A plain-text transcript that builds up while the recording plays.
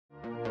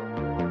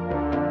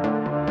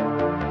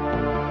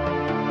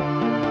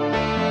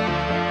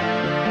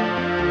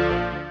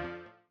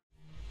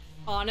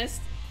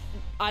honest,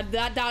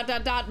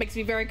 that ... makes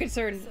me very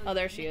concerned. So oh,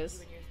 there she you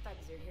is. and your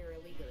thugs are here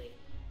illegally.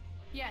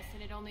 Yes,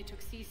 and it only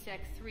took CSEC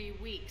 3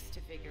 weeks to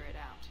figure it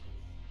out.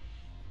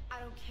 I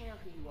don't care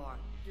who you are.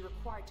 You're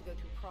required to go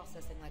through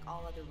processing like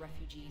all other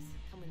refugees.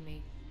 Come with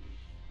me.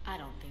 I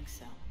don't think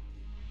so.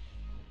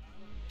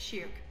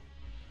 Shirk,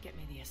 get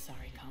me the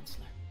Asari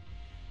counselor.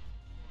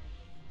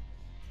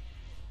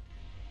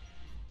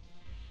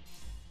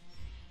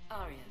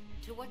 Arya,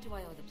 to what do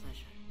I owe the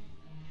pleasure?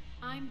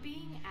 I'm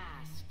being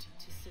asked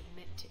to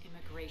submit to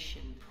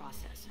immigration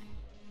processing.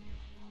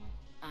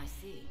 I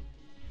see.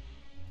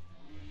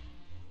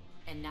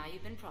 And now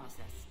you've been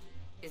processed.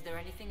 Is there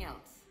anything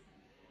else?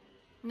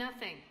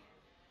 Nothing.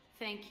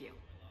 Thank you.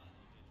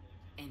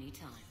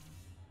 Anytime.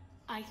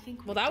 I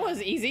think Well, that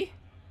was easy.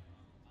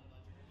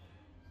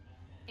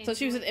 So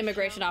she was an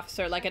immigration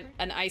officer, like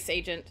an ICE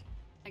agent.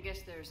 I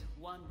guess there's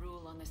one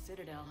rule on the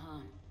Citadel,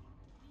 huh?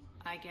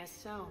 I guess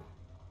so.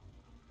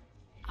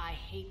 I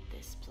hate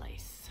this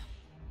place.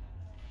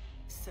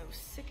 So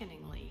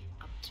sickeningly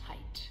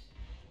uptight.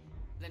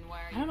 Then why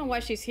are you... I don't know why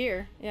she's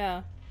here.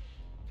 Yeah.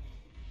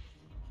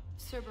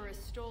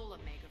 Cerberus stole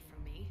Omega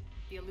from me.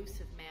 The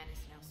elusive man is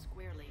now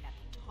squarely at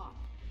the top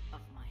of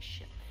my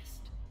shit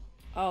list.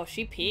 Oh,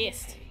 she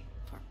pissed. Okay,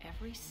 for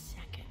every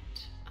second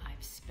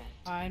I've spent.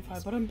 Fine,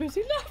 but I'm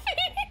busy laughing.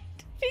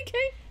 PK.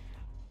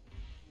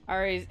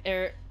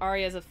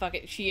 Arya's a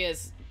fucking... She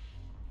is.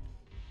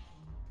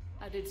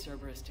 I did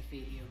Cerberus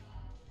defeat you.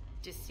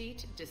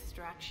 Deceit,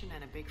 distraction,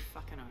 and a big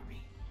fucking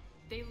army.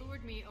 They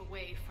lured me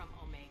away from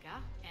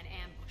Omega and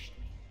ambushed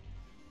me.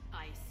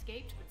 I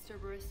escaped, but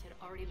Cerberus had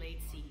already laid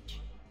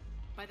siege.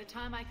 By the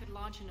time I could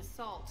launch an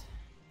assault,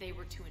 they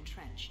were too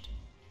entrenched.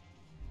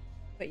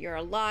 But you're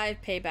alive.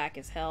 Payback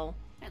is hell.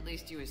 At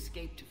least you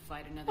escaped to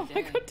fight another day.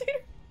 Oh my god, dude.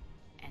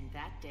 And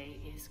that day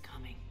is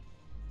coming.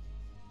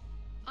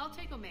 I'll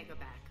take Omega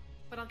back,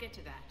 but I'll get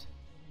to that.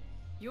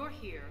 You're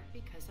here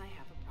because I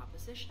have a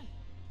proposition.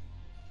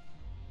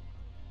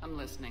 I'm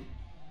listening.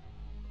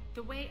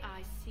 The way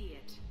I see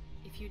it,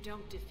 if you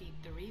don't defeat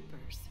the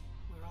Reapers,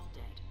 we're all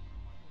dead.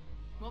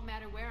 Won't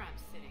matter where I'm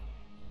sitting.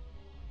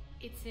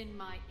 It's in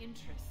my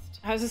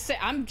interest. I was just saying,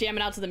 I'm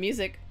jamming out to the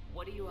music.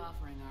 What are you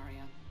offering,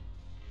 Arya?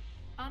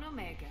 On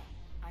Omega,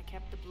 I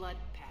kept the Blood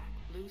Pack,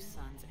 Blue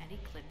Suns, and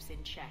Eclipse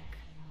in check.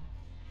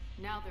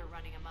 Now they're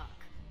running amok.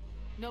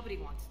 Nobody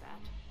wants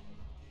that.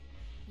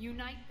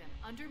 Unite them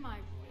under my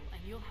rule,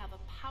 and you'll have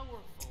a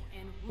powerful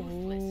and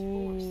ruthless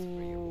force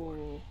for your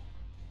war.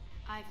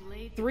 I've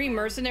laid 3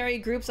 mercenary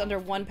groups under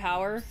 1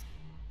 power.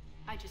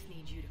 I just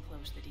need you to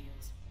close the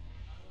deals.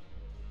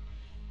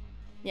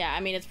 Yeah, I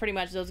mean, it's pretty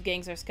much those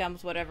gangs are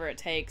scums, whatever it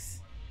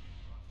takes.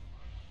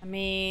 I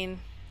mean,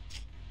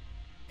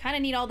 kind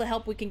of need all the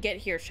help we can get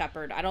here,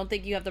 Shephard. I don't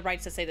think you have the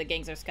rights to say the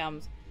gangs are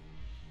scums.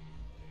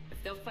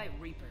 If they'll fight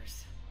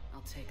Reapers,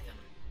 I'll take them.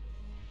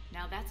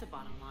 Now that's a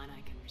bottom line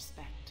I can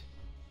respect.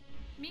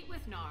 Meet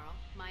with Gnarl,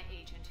 my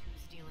agent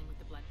who's dealing with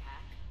the Blood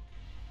Pack.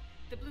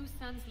 The Blue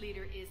Suns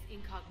leader is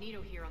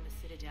incognito here on the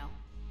Citadel.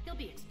 He'll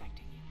be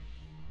expecting you.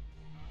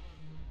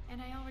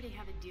 And I already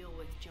have a deal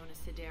with Jonas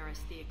Sidaris,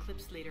 the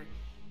Eclipse leader.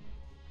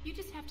 You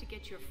just have to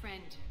get your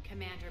friend,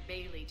 Commander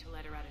Bailey, to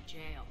let her out of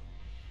jail.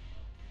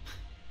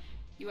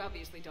 You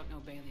obviously don't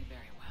know Bailey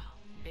very well.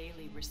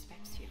 Bailey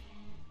respects you.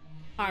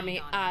 Army,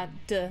 I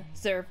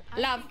deserve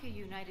love. I think a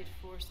united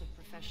force of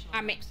professional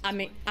I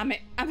mean.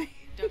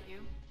 Don't you?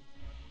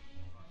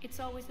 It's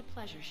always a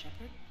pleasure,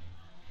 Shepherd.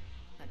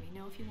 Let me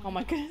know if you want. Oh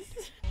my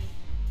goodness.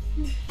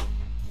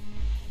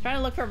 Trying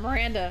to look for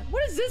Miranda.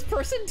 What is this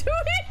person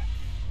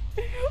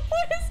doing?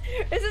 What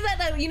is this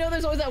that, you know,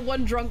 there's always that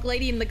one drunk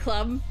lady in the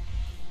club?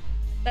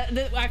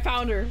 That I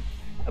found her.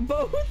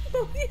 Both.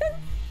 Yes.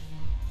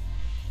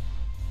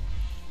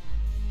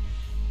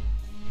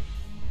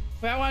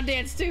 Wait, I want to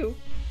dance too.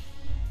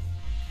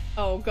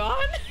 Oh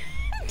god.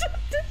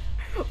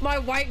 My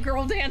white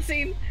girl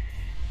dancing.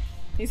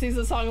 He sings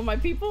the song of my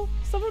people.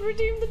 Someone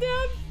redeemed the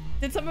dad.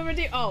 Did someone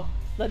redeem? Oh,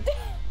 the dad.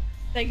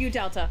 Thank you,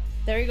 Delta.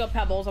 There you go,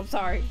 Pebbles. I'm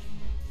sorry.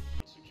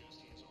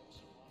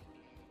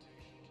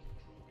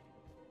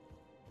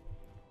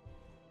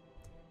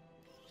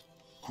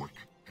 Quick,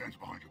 hands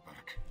behind your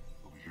back.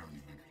 We'll be here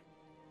any minute.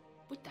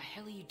 What the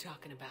hell are you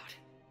talking about?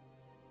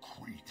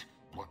 Crete,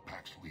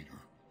 Bloodpack's leader.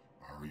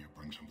 Arya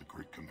brings him the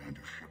great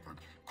Commander Shephard.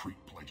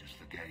 Crete pledges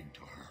the gang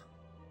to her.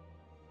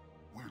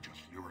 We're just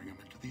luring him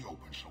into the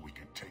open so we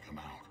can take him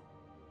out.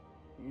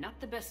 Not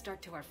the best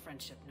start to our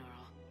friendship,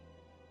 Gnarl.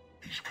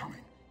 He's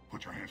coming.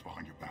 Put your hands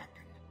behind your back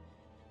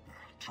and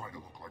try to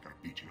look like I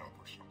beat you up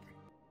or something.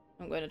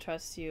 I'm going to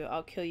trust you.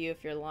 I'll kill you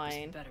if you're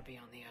lying. This better be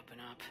on the up and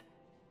up.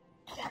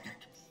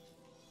 Quiet.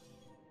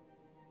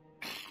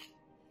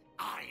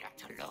 Arya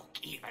to look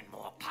even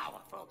more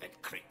powerful than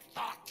Crete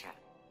thought.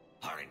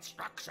 Her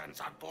instructions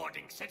on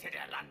boarding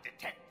Citadel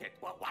undetected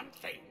were one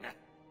thing.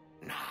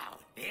 Now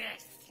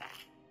this.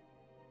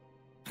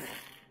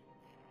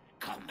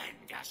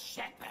 Commander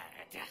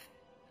Shephard,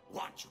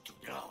 want you to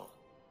know,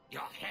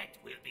 your head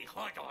will be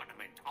hood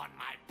ornament on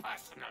my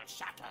personal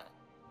shuttle.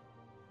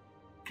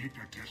 Keep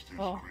your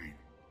distance, Crete.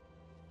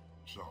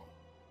 So,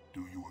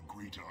 Do you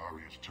agree to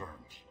Arya's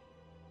terms?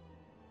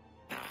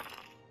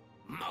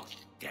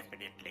 Most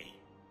definitely.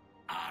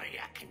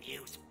 Arya can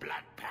use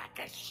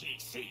Bloodpack as she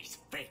sees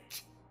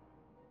fit.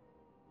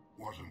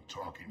 Wasn't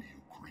talking to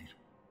you, Crete.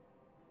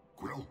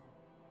 Grill?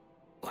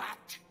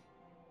 What?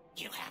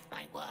 You have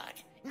my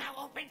word. Now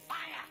open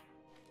fire!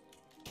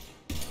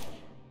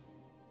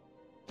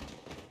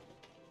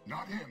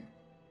 Not him.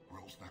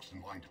 Grill's next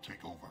in line to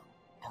take over.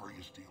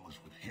 Arya's deal is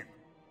with him.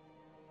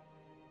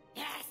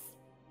 Yes.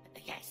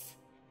 Yes.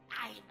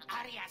 I'm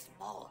Arya's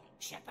mole,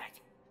 Shepherd.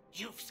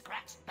 You've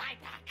scratched my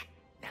back.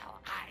 Now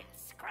I'll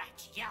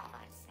scratch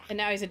yours. And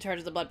now he's in charge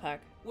of the blood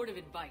pack. Word of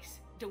advice: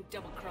 don't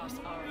double-cross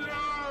Arya.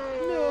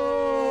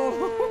 No!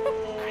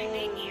 I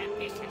may be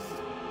ambitious,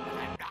 but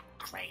I'm not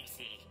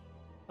crazy.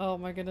 Oh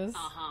my goodness.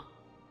 Uh-huh.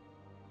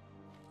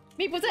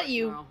 Meep, was that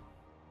you? Carl.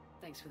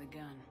 Thanks for the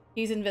gun.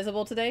 He's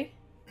invisible today?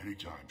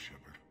 Anytime,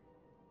 Shepherd.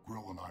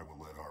 Grill and I will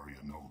let Arya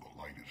know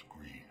the light is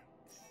green.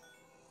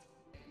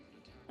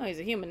 Oh, he's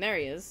a human. There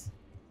he is.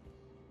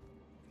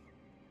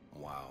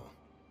 Wow.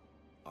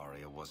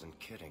 Arya wasn't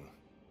kidding.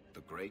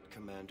 The great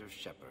Commander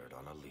Shephard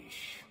on a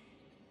leash.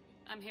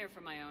 I'm here for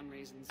my own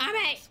reasons. I'm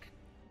a...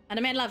 And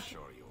a man love.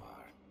 Sure you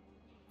are.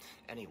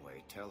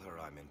 Anyway, tell her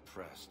I'm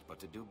impressed, but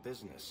to do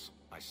business,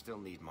 I still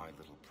need my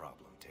little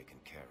problem taken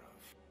care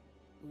of.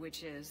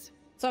 Which is?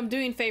 So I'm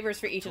doing favors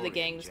for each of the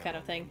Victorian gangs kind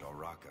of thing. general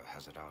named Oraka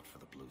has it out for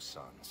the Blue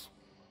Suns.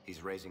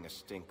 He's raising a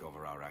stink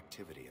over our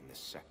activity in this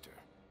sector.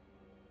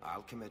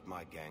 I'll commit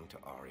my gang to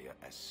Arya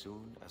as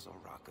soon as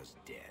Oraka's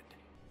dead.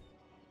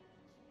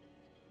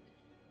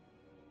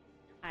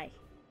 Hi.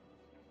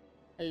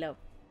 Hello.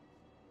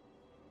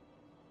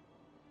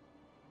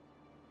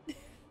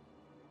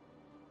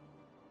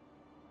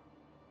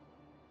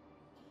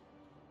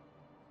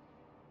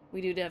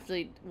 We do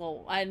definitely...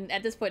 Well,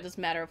 at this point, it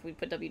doesn't matter if we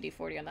put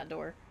WD-40 on that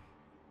door.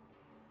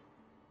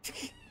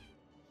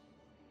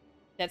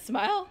 That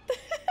smile?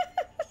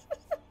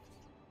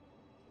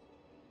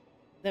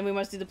 Then we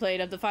must do the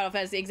plate of the Final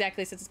Fantasy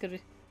exactly since it's gonna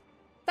be...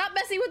 Stop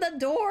messing with the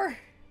door!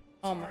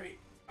 Oh my...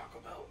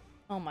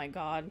 Oh my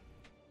god.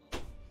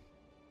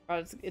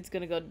 Oh, it's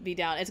gonna go be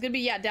down. It's gonna be,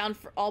 yeah, down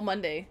for all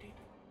Monday.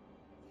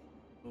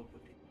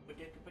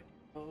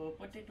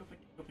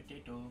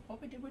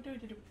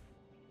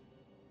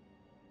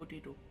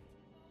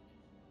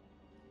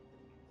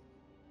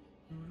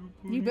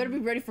 You better be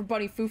ready for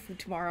Bunny Fufu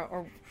tomorrow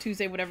or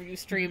Tuesday, whatever you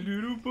stream.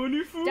 Little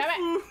bunny foo. Damn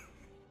it!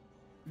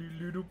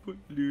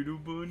 Little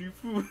bunny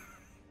foo.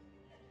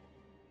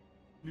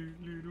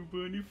 Little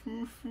bunny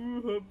foo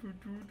foo.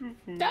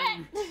 Hop-a-doo-doo-foo.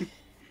 Damn it!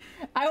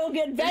 I will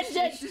get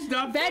vengeance.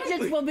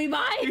 Vengeance will be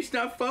mine. It's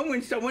not fun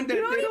when someone does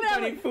You don't little even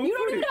bunny have foo. you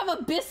don't even have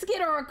a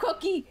biscuit or a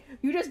cookie.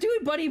 You just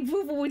doing Bunny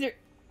Fufu with your.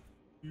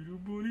 Little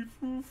bunny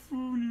foo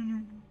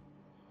foo.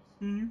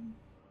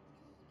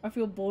 I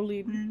feel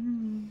bullied.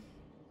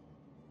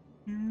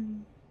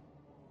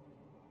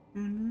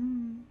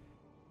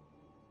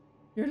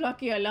 You're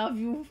lucky I love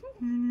you.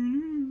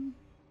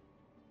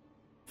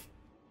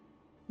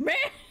 Man!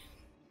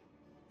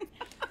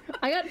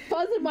 I got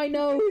fuzz in my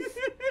nose.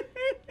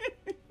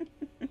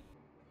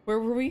 Where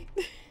were we?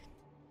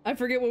 I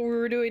forget what we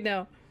were doing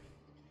now.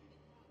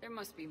 There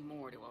must be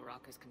more to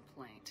Oraka's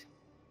complaint.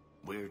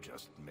 We're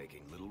just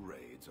making little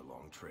raids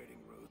along trading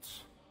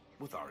routes.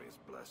 With Arya's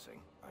blessing,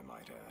 I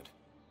might add.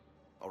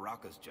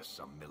 Oraka's just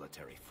some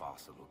military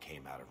fossil who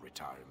came out of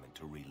retirement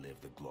to relive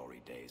the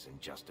glory days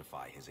and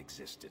justify his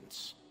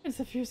existence. As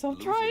if you're so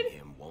Losing tried.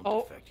 him won't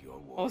affect your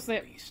war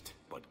snap. least,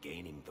 but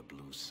gaining the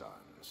Blue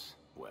Suns,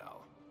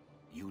 well,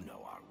 you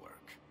know our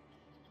work.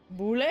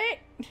 Bullet!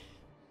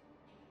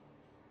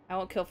 I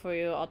won't kill for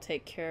you, I'll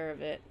take care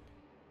of it.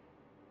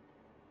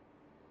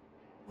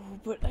 Oh,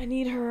 but I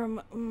need her,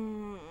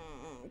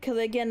 because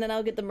again, then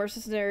I'll get the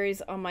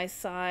mercenaries on my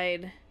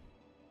side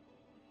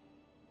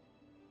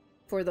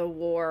for the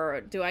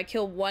war. Do I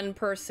kill one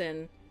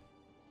person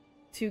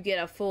to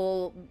get a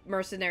full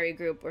mercenary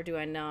group, or do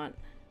I not?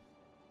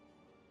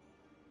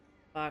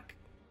 Fuck.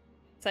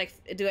 It's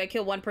like, do I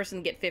kill one person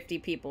and get 50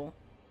 people?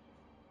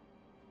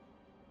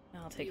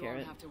 I'll take care of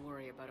it. You won't have to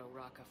worry about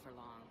Oraka for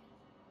long.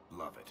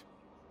 Love it.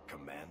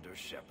 Commander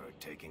Shephard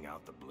taking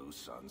out the Blue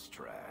Suns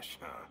trash,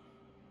 huh?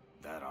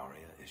 That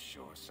Arya is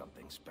sure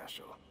something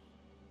special.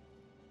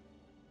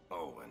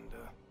 Oh, and,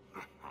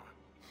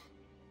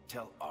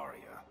 tell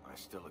Arya I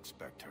still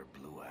expect her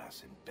blue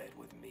ass in bed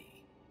with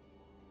me.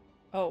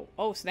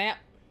 Oh snap.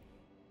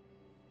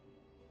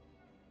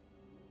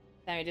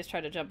 Sammy just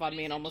tried to jump on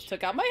me and almost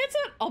took out my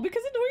headset. All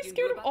because the noise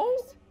scared him.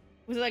 Oh!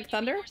 Was it like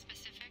thunder? More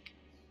specific?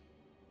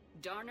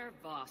 Darner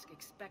Vosk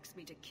expects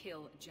me to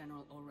kill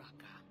General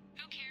Oraka.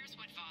 Who cares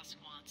what Vosk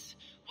wants?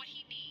 What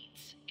he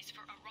needs is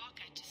for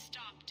Oraka to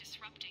stop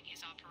disrupting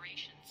his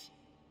operations.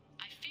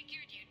 I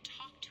figured you'd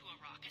talk to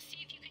Oraka, see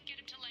if you can get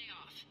him to lay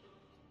off.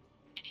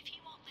 And if he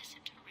won't listen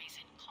to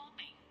reason, call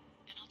me,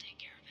 and I'll take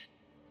care of it.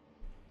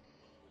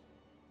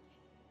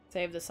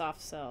 Save the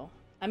soft cell.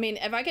 I mean,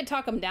 if I could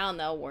talk him down,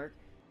 that'll work.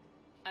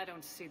 I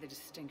don't see the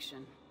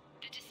distinction.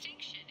 The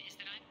distinction is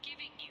that I'm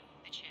giving you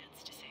the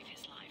chance to save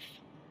his life.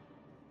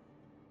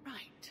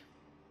 Right.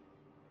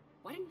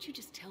 Why didn't you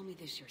just tell me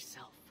this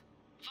yourself?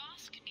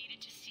 Vosk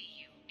needed to see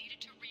you, needed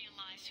to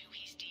realize who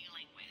he's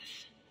dealing with.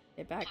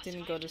 Hey, back Plus,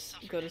 didn't if I go have to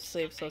suffer go to that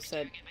sleep, so stomach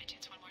said, staring at my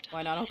tits one more time,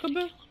 why not? I'm I'll come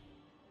ready back. to kill him.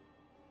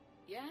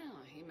 Yeah,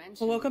 he mentioned.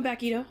 Well, welcome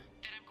back, Ito. That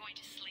I'm going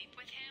to sleep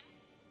with him?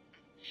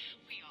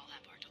 We all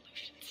have our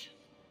delusions.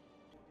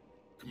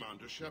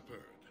 Commander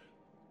Shephard.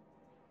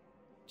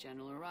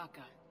 General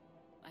Araka.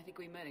 I think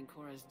we met in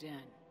Korra's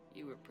den.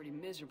 You were pretty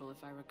miserable,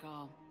 if I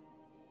recall.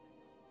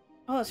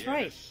 Oh, that's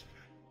right. Yes.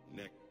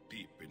 Neck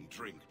deep in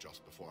drink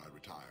just before I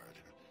retired.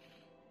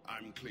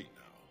 I'm clean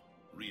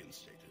now.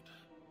 Reinstated.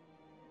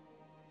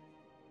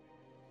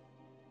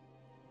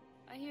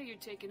 I hear you're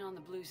taking on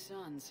the Blue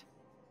Suns.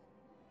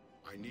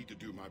 I need to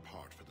do my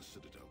part for the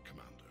Citadel,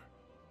 Commander.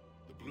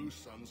 The Blue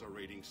Suns are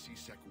raiding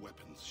C-Sec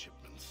weapons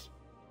shipments.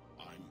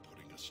 I'm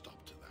putting a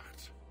stop to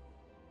that.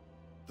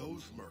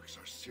 Those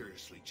mercs are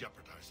seriously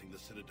jeopardizing the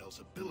Citadel's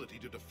ability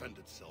to defend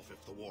itself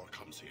if the war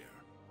comes here.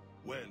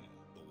 When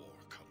the war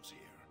comes here.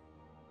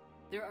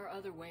 There are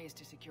other ways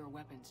to secure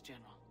weapons,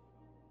 General.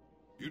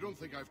 You don't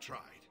think I've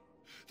tried?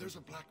 There's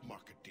a black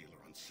market dealer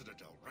on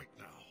Citadel right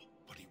now,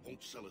 but he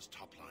won't sell his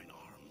top-line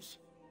arms.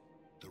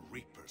 The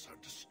Reapers are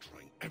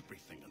destroying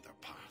everything in their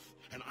path,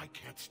 and I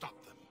can't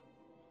stop them.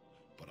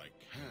 But I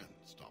can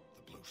stop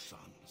the Blue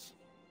Suns.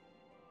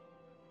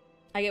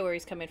 I get where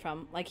he's coming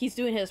from. Like, he's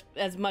doing his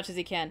as much as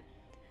he can.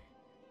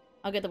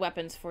 I'll get the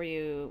weapons for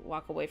you.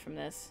 Walk away from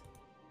this.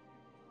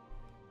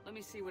 Let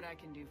me see what I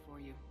can do for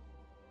you.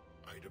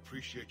 I'd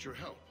appreciate your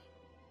help,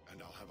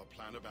 and I'll have a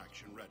plan of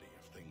action ready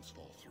if things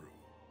fall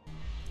through.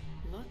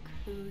 Look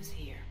who's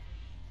here.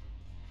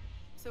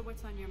 So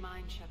what's on your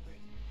mind, Shepherd?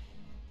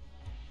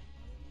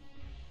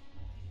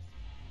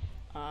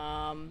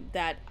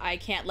 That I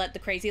can't let the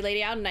crazy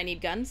lady out and I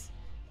need guns.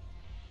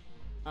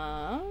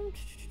 How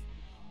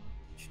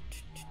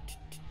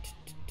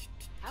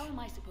am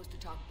I supposed to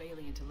talk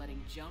Bailey into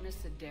letting Jonas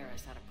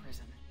Sedaris out of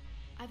prison?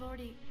 I've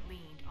already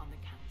leaned on the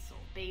council.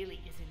 Bailey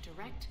is in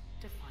direct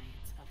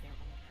defiance of their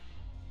order.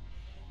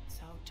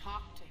 So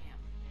talk to him.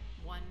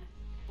 One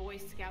Boy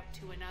Scout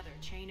to another,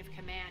 chain of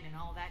command and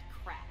all that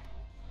crap.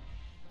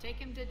 Take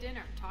him to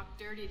dinner, talk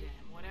dirty to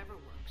him, whatever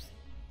works.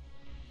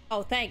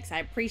 Oh, thanks. I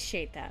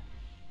appreciate that.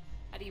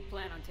 How do you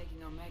plan on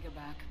taking Omega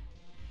back?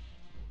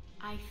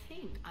 I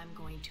think I'm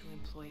going to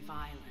employ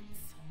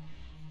violence.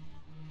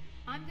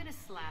 I'm gonna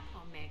slap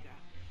Omega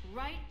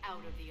right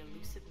out of the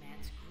elusive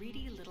man's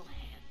greedy little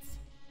hands.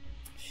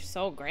 She's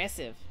so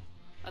aggressive.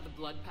 Are the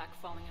Blood Pack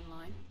falling in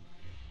line?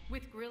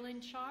 With Grill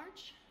in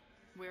charge,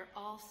 where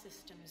all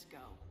systems go.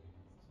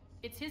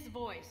 It's his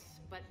voice,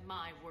 but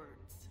my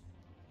words.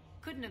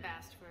 Couldn't have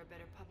asked for a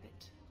better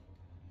puppet.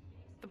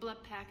 The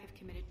Blood Pack have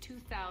committed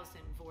 2,000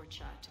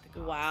 Vorcha to the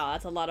cause. Wow,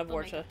 that's a lot of They'll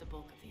make Vorcha. up the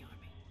bulk of the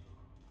army.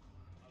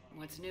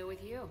 What's new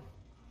with you?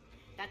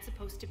 That's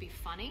supposed to be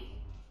funny?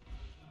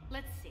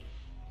 Let's see.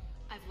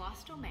 I've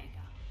lost Omega.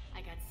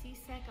 I got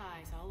C-Sec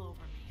eyes all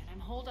over me, and I'm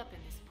holed up in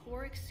this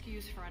poor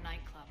excuse for a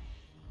nightclub.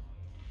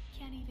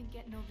 Can't even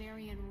get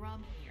Novarian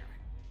rum here.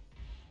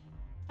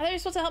 I thought you were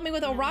supposed to help me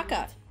with You know Oraka,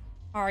 what?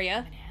 Arya.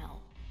 I'm in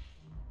hell.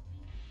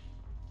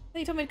 I thought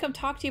you told me to come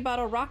talk to you about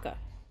Oraka.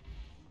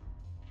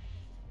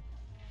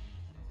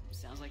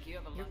 Sounds like you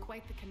have a You're lot.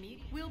 quite the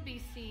comedian. We'll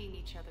be seeing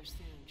each other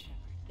soon,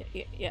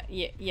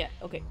 Shepherd. Yeah,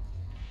 okay.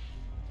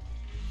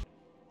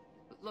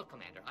 Look,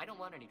 Commander, I don't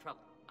want any trouble.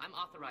 I'm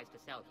authorized to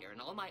sell here,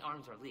 and all my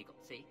arms are legal,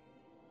 see?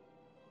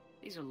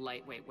 These are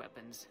lightweight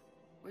weapons.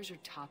 Where's your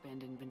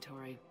top-end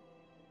inventory?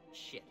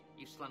 Shit,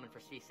 you slumming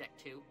for C-Sec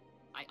too?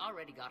 I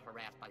already got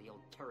harassed by the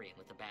old Turian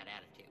with a bad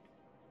attitude.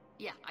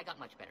 Yeah, I got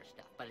much better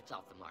stuff, but it's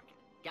off the market.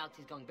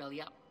 Galaxy's going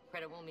belly up.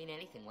 Credit won't mean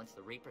anything once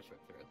the Reapers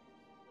rip through.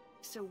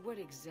 So what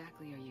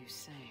exactly are you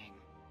saying?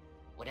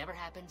 Whatever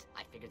happens,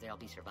 I figure there'll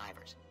be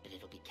survivors, but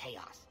it'll be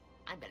chaos.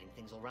 I'm betting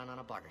things will run on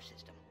a barter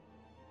system.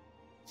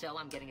 So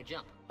I'm getting a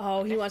jump.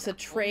 Oh, he Best wants to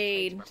stuff only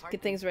trades trade. for hard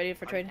Get things goods, ready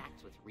for trade.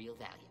 artifacts with real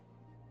value.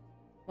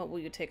 What will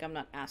you take? I'm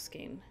not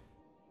asking.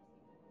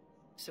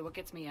 So what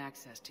gets me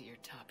access to your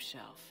top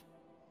shelf?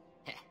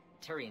 Heh,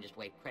 Turian just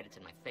waved credits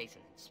in my face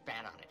and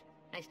spat on it.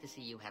 Nice to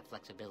see you have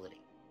flexibility.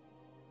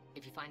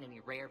 If you find any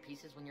rare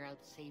pieces when you're out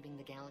saving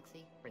the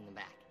galaxy, bring them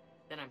back.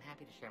 Then I'm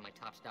happy to share my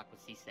top stock with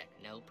C-Sec,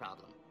 no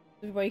problem.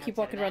 Why you keep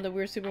Outside walking of around that, the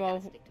weird I gotta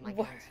supermodel? stick to my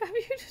What guns. have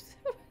you just?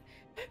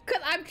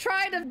 Because I'm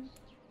trying to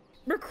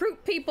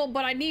recruit people,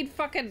 but I need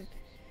fucking.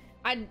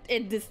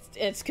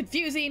 It's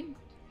confusing.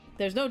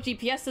 There's no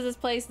GPS to this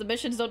place. The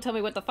missions don't tell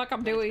me what the fuck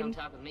I'm Don't doing.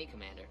 talk with me,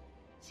 Commander.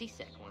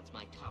 C-Sec wants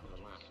my top of the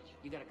line.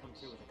 You gotta come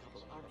through with a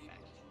couple of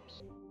artifacts.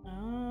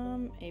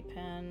 A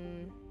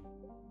pen.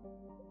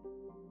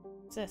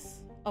 What's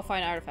this? Oh,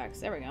 find artifacts.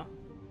 There we go.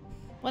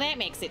 Well, that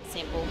makes it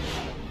simple.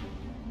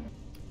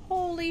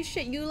 Holy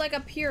shit, you like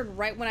appeared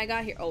right when I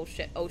got here. Oh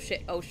shit, oh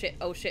shit, oh shit,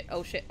 oh shit,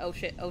 oh shit, oh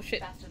shit, oh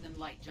shit. Faster than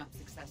light jump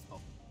successful.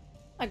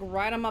 Like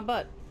right on my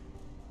butt.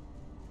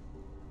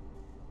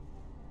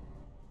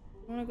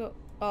 I wanna go.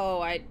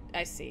 Oh, I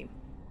see.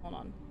 Hold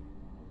on.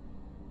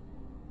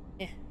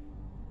 Yeah.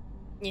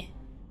 Yeah.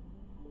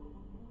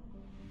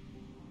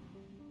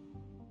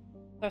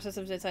 Star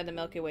systems inside the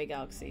Milky Way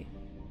galaxy.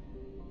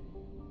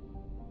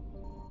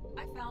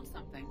 found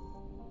something.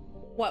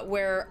 What,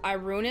 where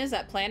Irune is,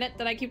 that planet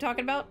that I keep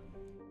talking about?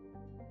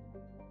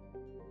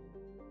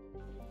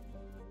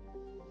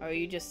 Or are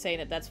you just saying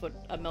that that's what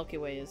a Milky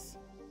Way is?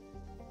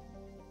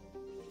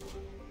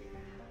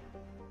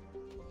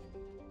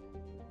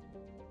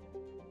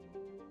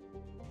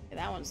 Okay,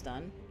 that one's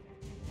done.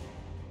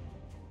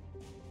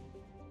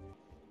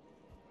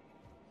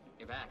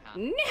 You're back, huh?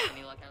 No!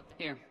 Any luck out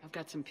there? Here, I've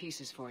got some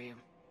pieces for you.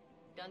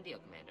 Done deal,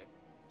 Commander.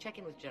 Check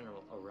in with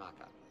General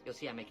Oraka. You'll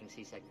see I'm making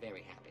C-Sec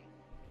very happy.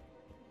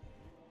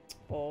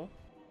 Oh.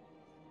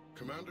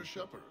 Commander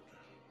Shephard,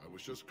 I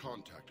was just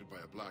contacted by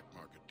a black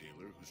market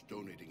dealer who's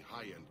donating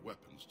high-end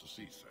weapons to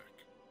CSEC.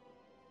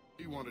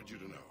 He wanted you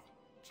to know.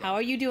 How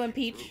are you doing,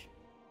 Peach?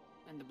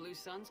 And the Blue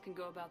Suns can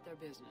go about their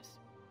business.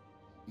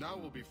 Now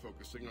we'll be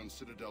focusing on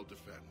Citadel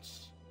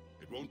defense.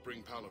 It won't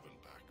bring Palaven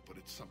back, but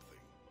it's something.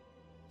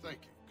 Thank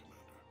you,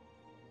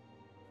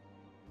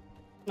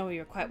 Commander. Oh,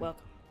 you're quite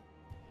welcome.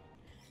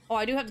 Oh,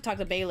 I do have to talk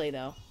to Bailey,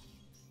 though.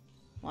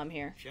 While I'm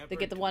here. Shepherd, to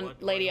get the to one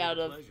what lady do I out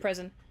have of the pleasure?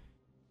 prison.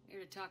 Here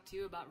to talk to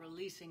you about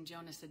releasing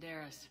Jonas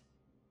Sedaris.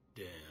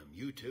 Damn,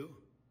 you too?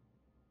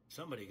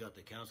 Somebody got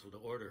the council to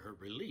order her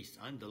release.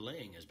 I'm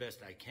delaying as best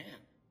I can.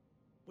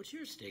 What's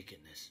your stake in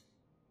this?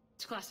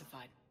 It's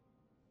classified.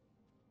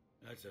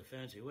 That's a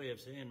fancy way of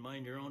saying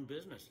mind your own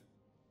business.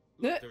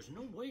 Eh. Look, there's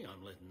no way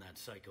I'm letting that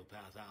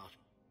psychopath out.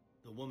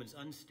 The woman's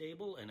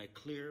unstable and a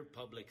clear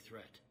public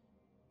threat.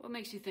 What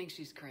makes you think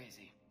she's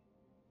crazy?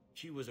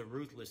 She was a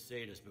ruthless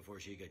sadist before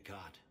she got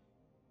caught.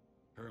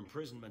 Her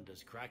imprisonment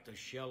has cracked the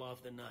shell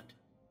off the nut.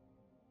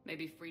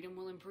 Maybe freedom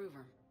will improve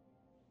her.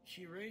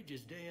 She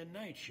rages day and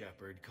night,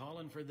 Shepherd,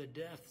 calling for the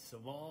deaths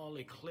of all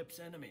Eclipse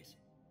enemies.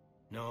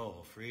 No,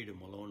 freedom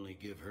will only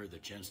give her the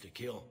chance to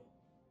kill.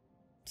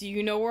 Do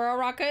you know where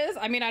Araka is?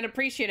 I mean, I'd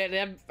appreciate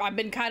it. I've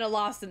been kind of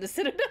lost in the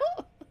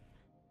Citadel.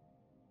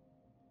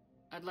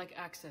 I'd like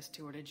access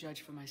to her to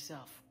judge for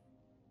myself.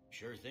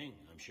 Sure thing.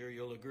 I'm sure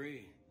you'll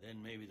agree.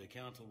 Then maybe the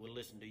council will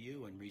listen to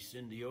you and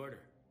rescind the order.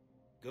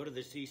 Go to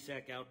the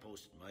CSEC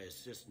outpost. My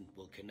assistant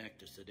will connect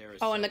to Sedaris.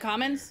 Oh, in the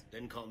commons?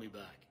 Then call me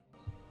back.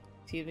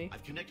 Excuse me.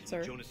 I've connected Sir.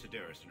 with Jonas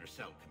Sedaris in her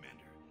cell,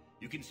 Commander.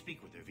 You can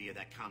speak with her via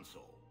that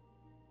console.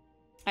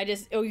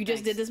 Oh, you just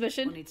Thanks. did this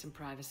mission? We'll need some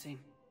privacy.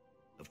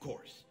 Of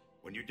course.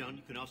 When you're done,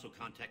 you can also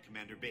contact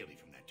Commander Bailey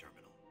from that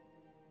terminal.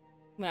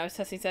 When I was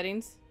testing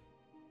settings.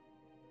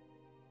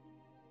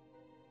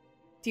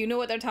 Do you know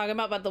what they're talking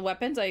about the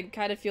weapons? I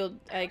kind of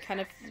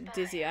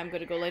dizzy. I'm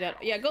gonna go lay down.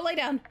 Yeah, go lay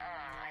down.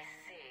 I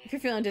see. If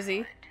you're feeling dizzy.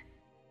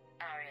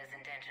 Aria's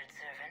indentured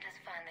servant has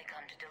finally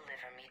come to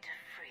deliver me to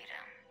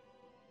freedom.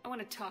 I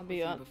want to talk I'll with be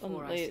you on,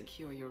 before I late,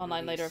 secure your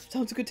online release. later.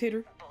 Sounds good,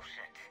 Tater.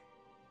 Bullshit.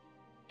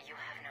 You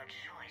have no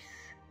choice.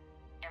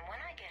 And when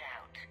I get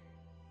out,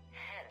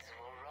 heads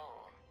will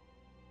roll.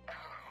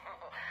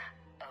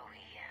 Oh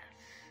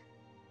yes.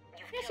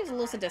 You've Yeah, killed she's a lot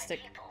little of my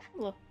sadistic. people.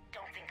 Look.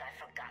 Don't think I've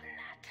forgotten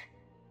that.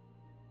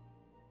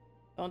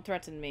 Don't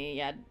threaten me.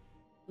 Yeah,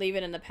 leave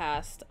it in the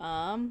past.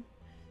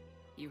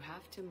 You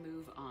have to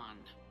move on.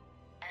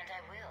 And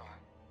I will,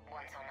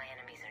 once all my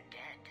enemies are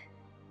dead.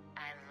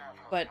 I love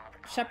holding But all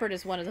the Shephard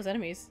is cards. one of those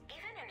enemies.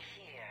 Even in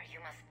here, you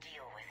must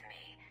deal with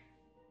me.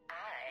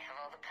 I have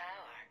all the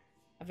power.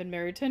 I've been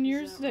married 10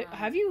 years. that right?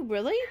 Have you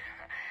really?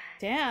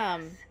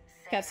 Damn.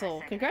 Yes, Ketzel,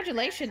 same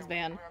congratulations, as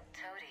man. Will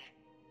Toady.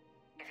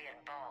 If he had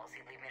balls,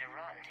 he'd leave me to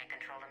rot and take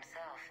control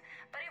himself.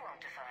 But he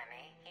won't defy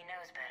me. He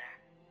knows better.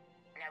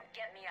 Now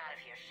get me out of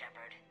here,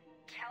 Shephard.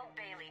 Tell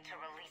Bailey to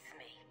release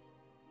me.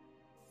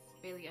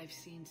 Bailey, I've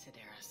seen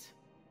Sedaris.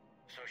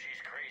 So she's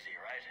crazy,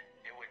 right?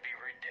 It would be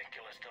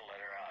ridiculous to let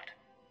her out.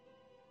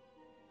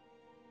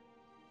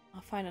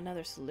 I'll find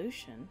another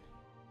solution.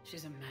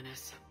 She's a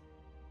menace.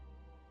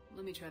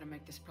 Let me try to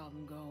make this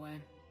problem go away.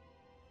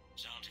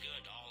 Sounds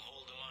good. I'll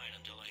hold the line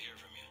until I hear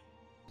from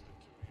you.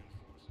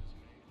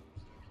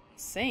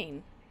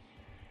 Insane.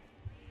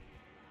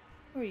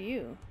 Who are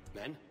you?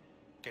 Men,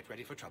 get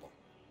ready for trouble.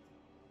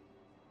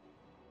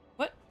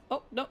 What?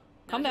 Oh, no.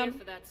 Calm Not down. here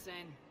for that,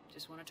 Zane.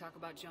 Just want to talk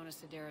about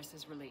Jonas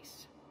Sedaris'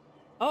 release.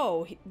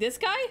 Oh, this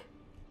guy?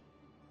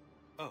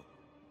 Oh,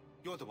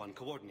 you're the one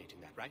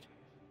coordinating that, right?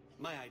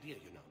 My idea,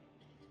 you know.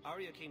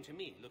 Arya came to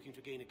me looking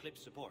to gain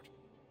Eclipse support.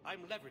 I'm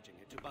leveraging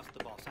it to bust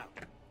the boss out.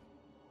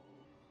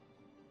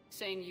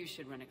 Saying you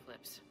should run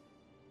Eclipse.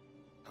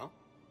 Huh?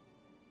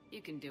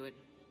 You can do it.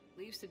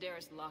 Leave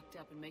Sedaris locked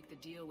up and make the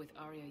deal with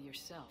Arya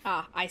yourself.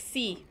 Ah, I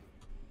see.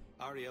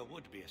 Arya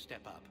would be a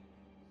step up.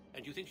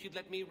 And you think she'd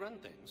let me run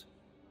things?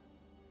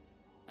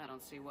 I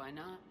don't see why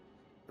not.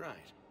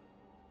 Right.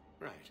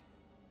 Right.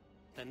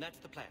 Then that's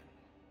the plan.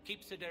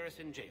 Keep Sedaris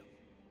in jail.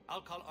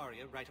 I'll call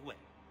Arya right away.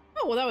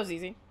 Oh, well, that was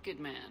easy. Good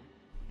man.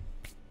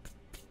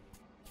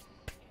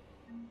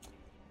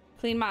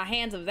 Clean my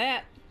hands of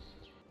that.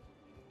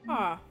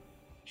 Ah.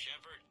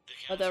 Shepherd, the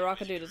But that council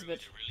rocket dude is a withdrew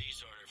bitch. the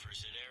release order for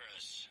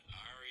Sedaris.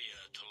 Arya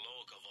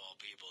Talok of all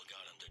people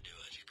got him to do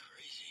it.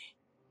 Crazy.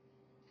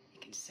 You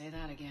can say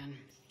that again.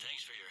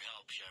 Thanks for your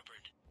help,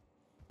 Shepherd.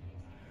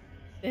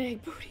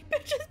 Big booty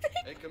bitches, big.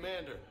 Hey,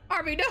 Commander.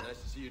 Army, no.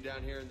 Nice to see you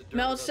down here in the dirt.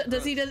 Mel, with us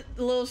does he do grunts.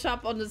 the little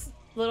shop on this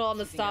little on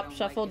the stop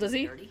shuffle? Does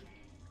he?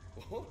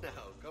 Oh, now,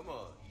 come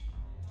on.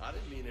 I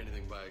didn't mean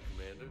anything by it,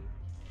 Commander.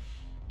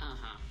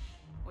 Uh-huh.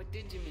 What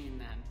did you mean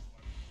then?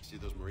 See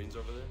those Marines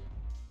over there?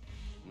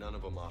 None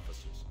of them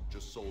officers,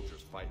 just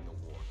soldiers fighting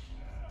the war.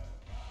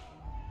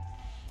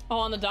 Oh,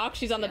 on the docks?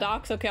 She's on the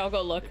docks? Okay, I'll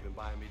go look. They've been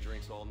buying me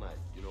drinks all night.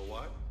 You know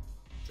why?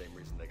 Same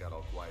reason they got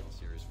all quiet and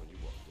serious when you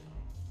walked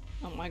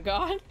in. Oh my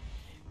god.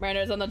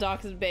 Miranda's on the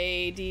docks of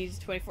Bay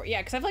D24.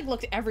 Yeah, because I've like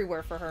looked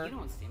everywhere for her. You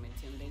don't seem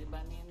intimidated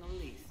by me in the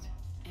least.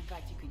 In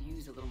fact, you could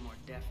use a little more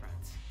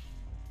deference.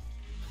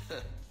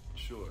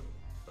 Sure,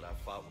 but I've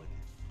fought with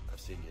you. I've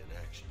seen you in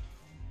action.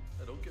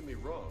 Now, don't get me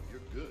wrong,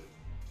 you're good.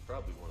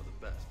 Probably one of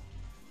the best.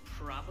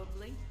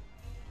 Probably?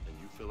 And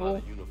you fill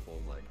out a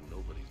uniform like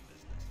nobody's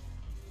business.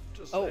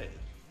 Just saying.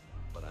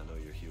 But I know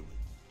you're human.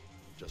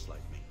 Just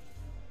like me.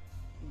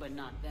 But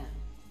not then.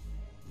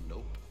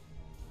 Nope.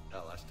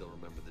 Hell, I still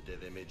remember the day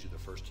they made you the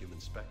first human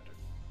Spectre.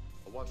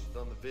 I watched it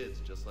on the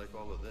vids just like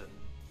all of them.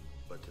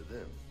 But to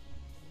them,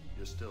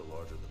 you're still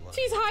larger than life.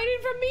 She's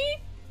hiding from me?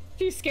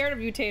 She's scared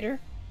of you, Tater.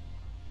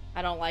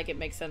 I don't like it.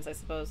 Makes sense, I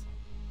suppose.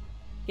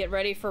 Get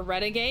ready for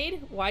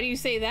Renegade? Why do you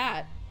say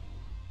that?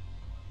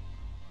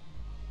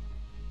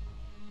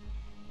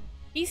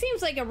 He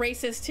seems like a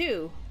racist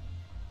too.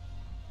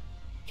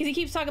 Because he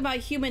keeps talking about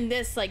human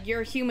this, like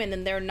you're human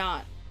and they're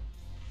not.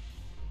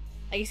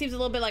 Like he seems a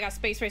little bit like a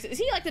space racist. Is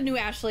he like the new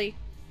Ashley?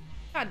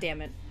 God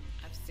damn it.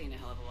 I've seen a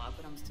hell of a lot,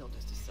 but I'm still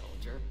just a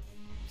soldier.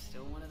 I'm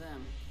still one of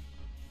them.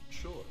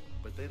 Sure,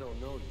 but they don't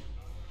know you.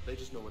 They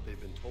just know what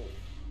they've been told.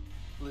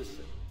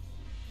 Listen,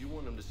 you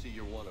want them to see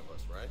you're one of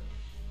us, right?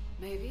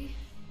 Maybe.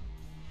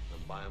 Then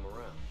buy them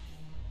around.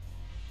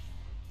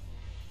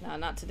 No,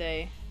 not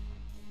today.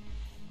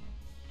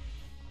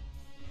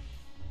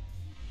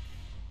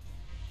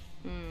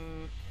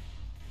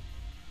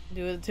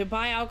 To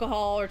buy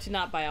alcohol or to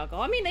not buy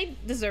alcohol. I mean, they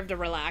deserve to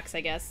relax,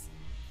 I guess.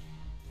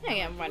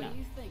 Yeah, why not? What do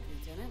you think,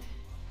 Lieutenant?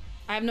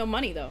 I have no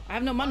money, though. I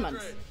have no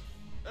mun-muns.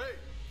 Hey,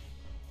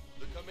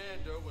 the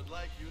commander would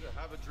like you to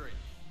have a drink.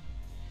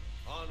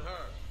 On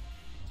her.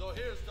 So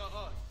here's to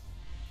us.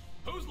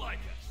 Who's like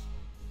us?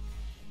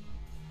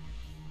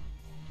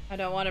 I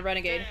don't want a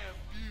renegade.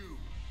 Damn few,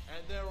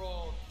 and they're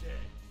all dead.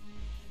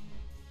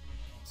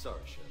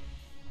 Sorry, Shep.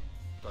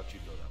 Thought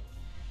you'd know that one.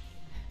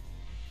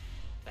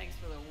 Thanks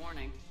for the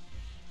warning.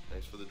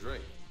 Thanks for the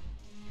drink.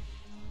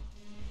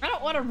 I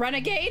don't want a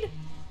renegade.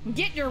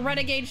 Get your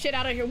renegade shit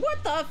out of here.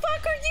 What the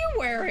fuck are you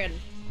wearing?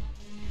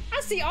 I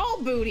see all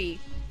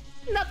booty.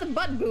 Nothing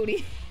but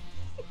booty.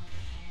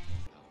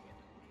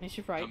 Miss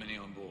you right. Coming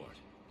on board.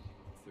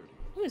 30.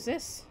 Who is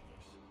this?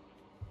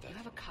 Do you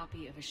have a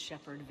copy of a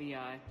Shephard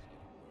VI?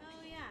 Oh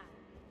yeah,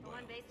 the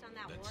one based on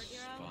that war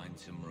hero. Find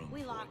some room.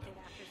 We locked it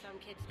after some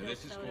kid spilled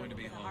This is soda going to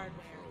be over the home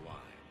hardware. for a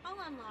while.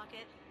 I'll unlock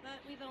it, but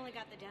we've only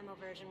got the demo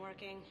version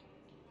working.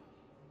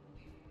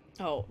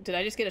 Oh, did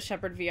I just get a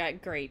Shepherd VI?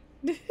 Great.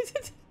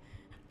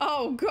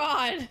 Oh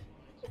god.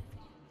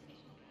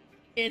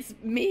 It's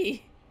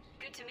me.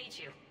 Good to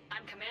meet you.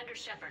 I'm Commander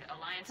Shephard,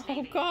 Alliance Oh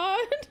Navy.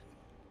 god.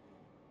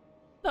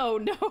 Oh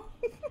no.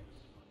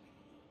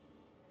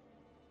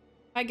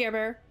 Hi, Care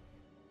Bear.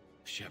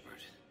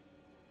 Shepherd.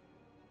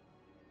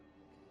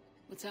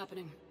 What's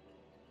happening?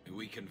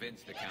 We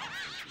convinced the council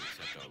to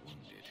accept our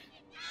wounded.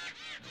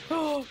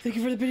 Oh, thank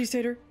you for the pity,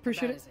 Tater.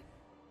 Appreciate it.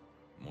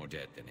 More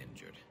dead than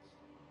injured.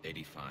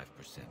 85%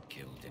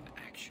 killed in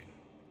action.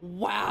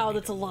 Wow,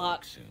 that's a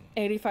lot.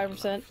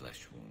 85%.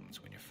 Flesh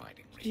wounds when you're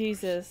fighting.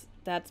 Jesus,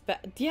 that's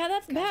bad. Yeah,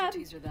 that's bad.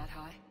 Casualties are that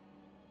high?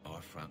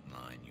 Our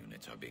frontline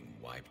units are being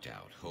wiped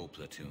out, whole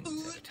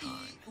platoons at a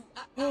time.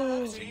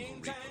 Oh. A single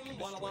Reaper can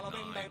destroy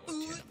 9 or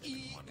 10 of them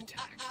in one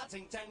attack. That's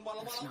not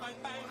war.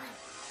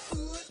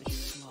 It's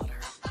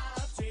slaughter.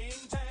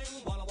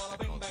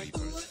 They're called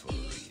Reapers for a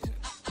reason.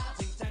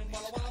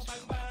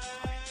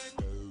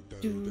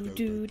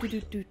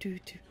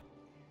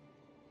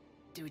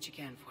 Do what you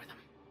can for them.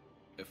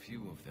 A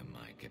few of them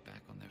might get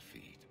back on their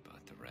feet,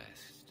 but the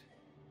rest...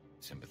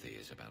 Sympathy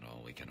is about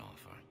all we can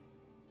offer.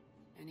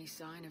 Any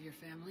sign of your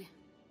family?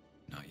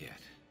 Not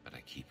yet, but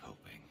I keep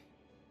hoping.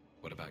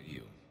 What about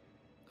you?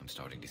 I'm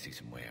starting to see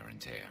some wear and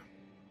tear.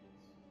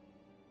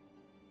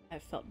 I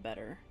felt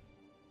better.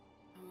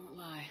 I won't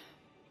lie.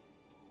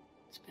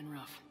 It's been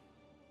rough.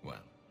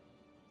 Well,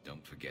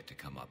 don't forget to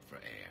come up for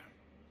air.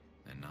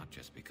 And not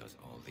just because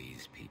all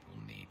these people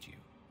need you.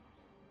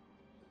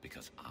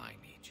 Because I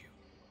need you.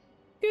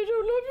 Kids, I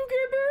love you,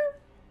 Care Bear.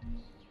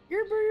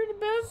 Care Bear, you're the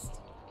best.